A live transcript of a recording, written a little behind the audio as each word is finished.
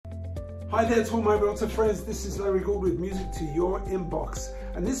Hi there to all my realtor friends, this is Larry Gould with Music to Your Inbox.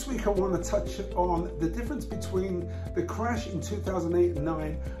 And this week I want to touch on the difference between the crash in 2008 and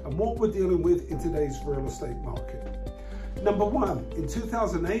 9 and what we're dealing with in today's real estate market. Number one, in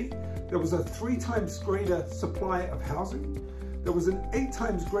 2008, there was a 3 times greater supply of housing. There was an 8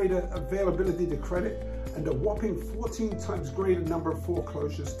 times greater availability to credit and a whopping 14 times greater number of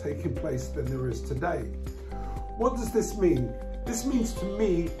foreclosures taking place than there is today. What does this mean? This means to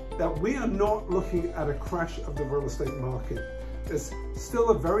me that we are not looking at a crash of the real estate market. There's still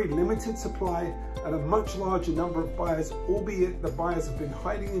a very limited supply and a much larger number of buyers, albeit the buyers have been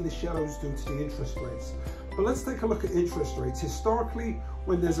hiding in the shadows due to the interest rates. But let's take a look at interest rates. Historically,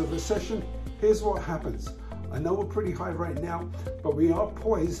 when there's a recession, here's what happens. I know we're pretty high right now, but we are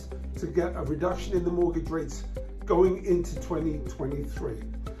poised to get a reduction in the mortgage rates going into 2023.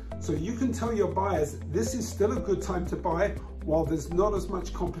 So you can tell your buyers this is still a good time to buy while there's not as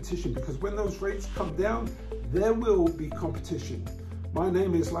much competition, because when those rates come down, there will be competition. My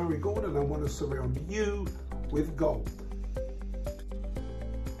name is Larry Gould and I want to surround you with gold.